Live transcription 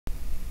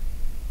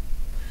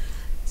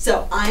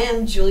So I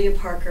am Julia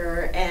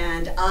Parker,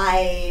 and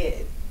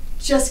I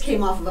just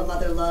came off of a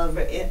Mother Love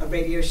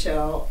radio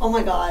show. Oh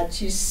my God,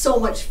 she's so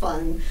much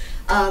fun.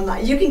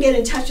 You can get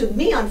in touch with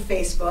me on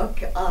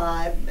Facebook,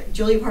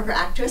 Julia Parker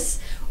Actress,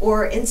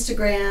 or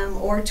Instagram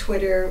or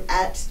Twitter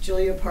at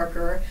Julia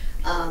Parker.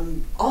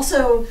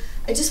 Also,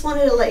 I just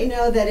wanted to let you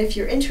know that if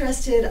you're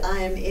interested,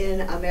 I'm in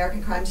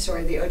American Crime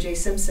Story, the O.J.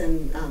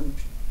 Simpson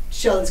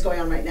show that's going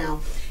on right now.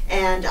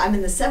 And I'm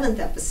in the 7th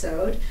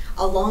episode,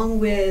 along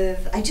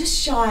with, I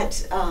just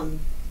shot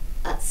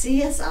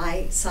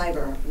CSI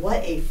Cyber.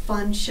 What a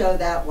fun show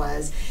that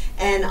was.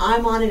 And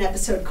I'm on an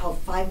episode called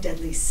 5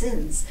 Deadly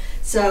Sins.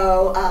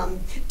 So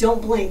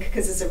don't blink,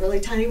 because it's a really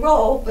tiny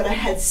role, but I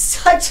had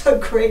such a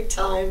great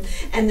time,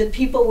 and the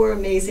people were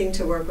amazing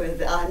to work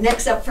with.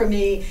 Next up for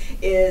me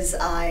is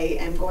I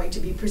am going to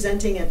be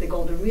presenting at the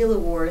Golden Reel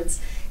Awards,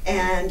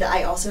 and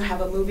I also have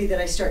a movie that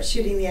I start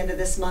shooting the end of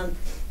this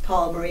month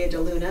called Maria de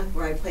Luna,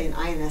 where I play an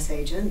INS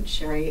agent,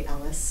 Sherry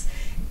Ellis.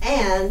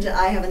 And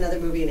I have another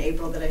movie in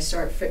April that I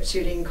start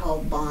shooting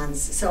called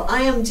Bonds. So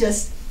I am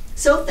just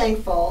so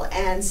thankful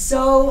and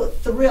so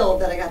thrilled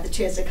that I got the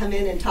chance to come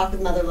in and talk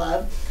with Mother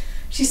Love.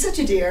 She's such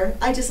a dear.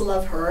 I just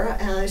love her.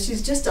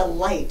 She's just a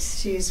light.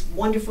 She's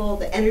wonderful,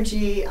 the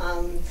energy,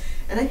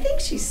 and I think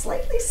she's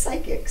slightly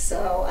psychic.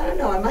 So I don't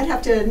know, I might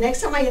have to,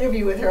 next time I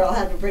interview with her, I'll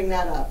have to bring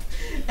that up.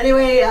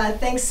 Anyway,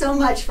 thanks so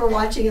much for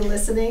watching and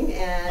listening,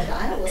 and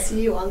I will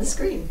see you on the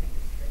screen.